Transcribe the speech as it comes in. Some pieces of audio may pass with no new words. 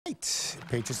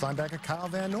Patriots linebacker Kyle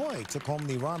Van Noy took home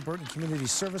the Ron Burton Community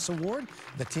Service Award,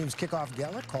 the team's kickoff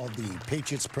gala called the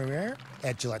Patriots Premiere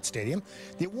at Gillette Stadium.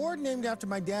 The award, named after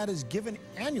my dad, is given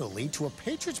annually to a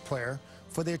Patriots player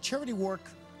for their charity work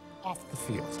off the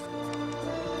field.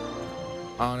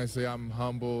 Honestly, I'm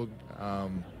humbled.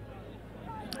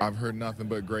 I've heard nothing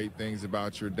but great things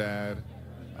about your dad,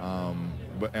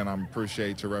 and I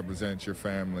appreciate to represent your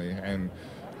family and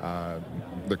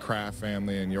the Kraft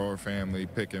family and your family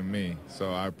picking me,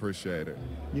 so I appreciate it.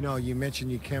 You know, you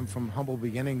mentioned you came from humble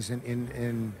beginnings,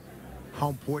 and how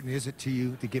important is it to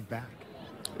you to give back?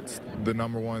 It's the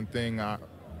number one thing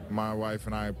my wife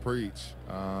and I preach.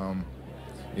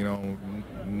 You know,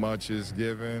 much is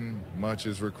given, much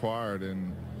is required,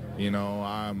 and, you know,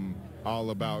 I'm all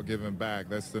about giving back.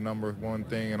 That's the number one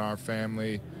thing in our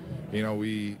family. You know,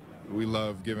 we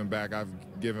love giving back. I've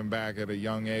given back at a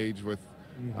young age with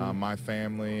my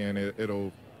family, and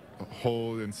it'll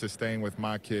hold and sustain with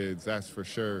my kids, that's for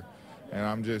sure. And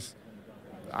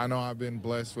I know I've been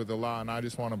blessed with a lot, and I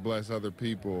just want to bless other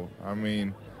people. I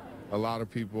mean, a lot of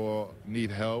people need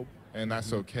help, and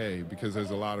that's okay, because there's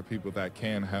a lot of people that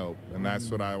can help, and that's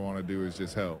what I want to do, is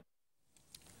just help.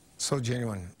 So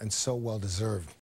genuine and so well-deserved.